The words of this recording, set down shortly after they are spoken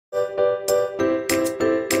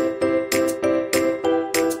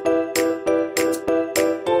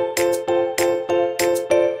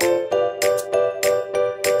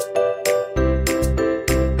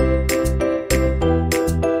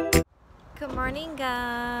morning,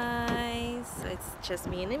 guys. It's just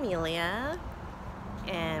me and Amelia,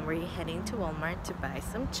 and we're heading to Walmart to buy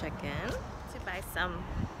some chicken.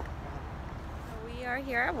 We are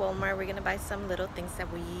here at Walmart. We're gonna buy some little things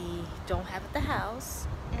that we don't have at the house.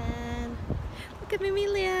 And look at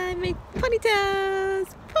Amelia, my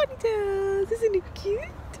ponytails. Isn't it cute?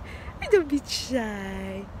 Don't be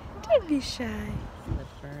shy. Don't be shy.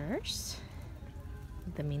 Slippers.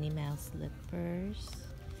 The Minnie Mouse slippers.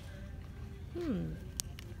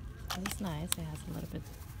 This is nice. It has a little bit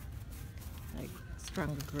like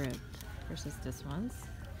stronger grip versus this one's.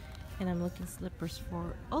 And I'm looking slippers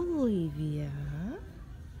for Olivia.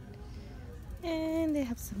 And they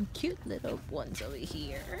have some cute little ones over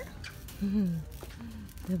here.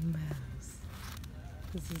 The mouse.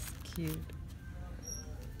 This is cute.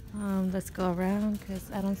 Let's go around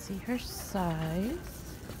because I don't see her size.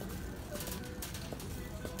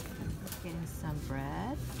 Getting some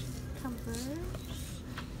bread covers.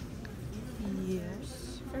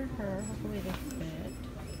 Yes, for her. Hopefully they fit.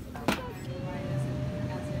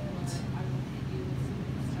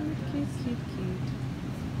 Cute.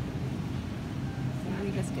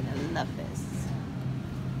 We're just gonna love this.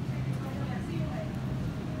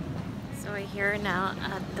 So we're here now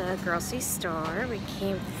at the grocery store. We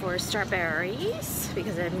came for strawberries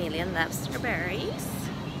because Amelia loves strawberries.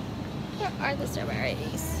 Where are the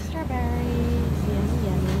strawberries? Strawberries.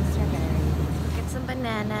 Yummy strawberries. Get some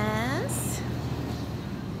bananas.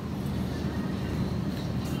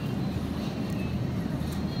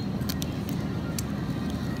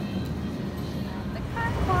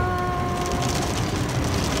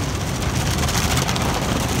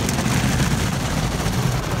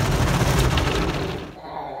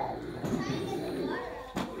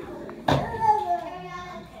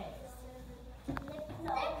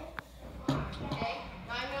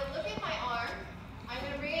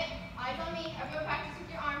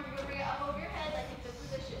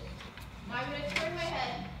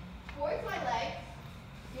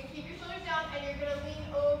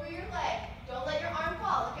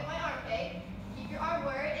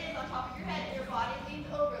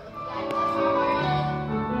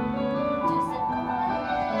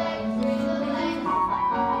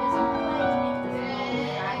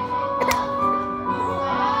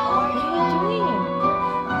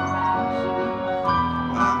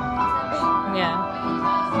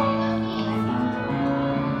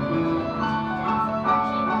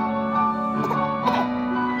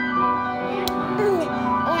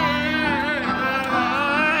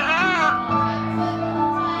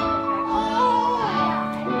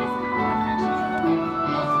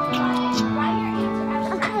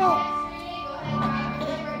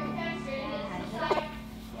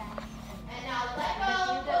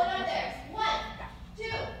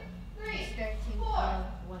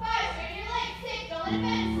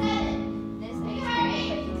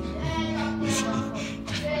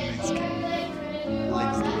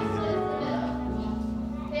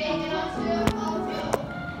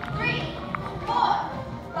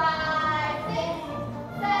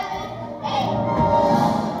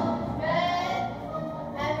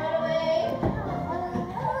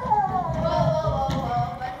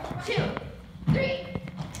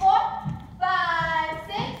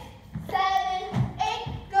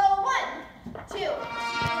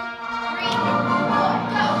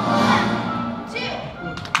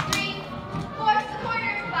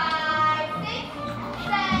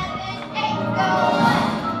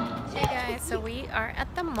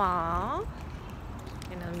 Mall.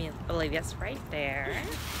 And Olivia's right there.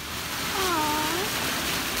 Aww.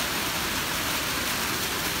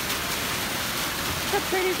 It's a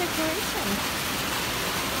pretty decoration.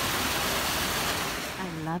 I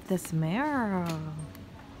love this mirror.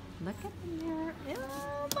 Look at the mirror.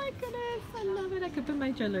 Oh my goodness. I love it. I could put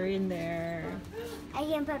my jewelry in there. I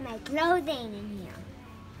can put my clothing in here.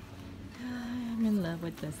 I'm in love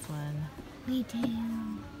with this one. Me too.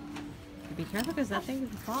 Be careful because that thing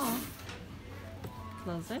can fall.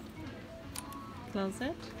 Close it. Close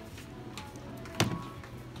it.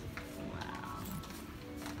 Wow.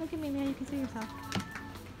 Look at me, man. You can see yourself.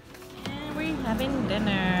 And we're having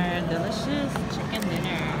dinner. Delicious chicken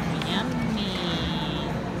dinner. Yummy.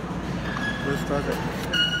 Let's start it.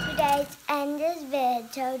 Today's end this video,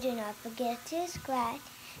 so do not forget to subscribe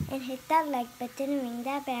and hit that like button and ring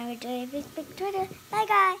that bell. We're doing Facebook, Twitter. Bye,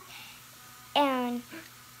 guys. And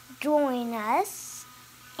join us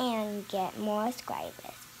and get more subscribers.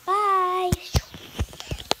 Bye.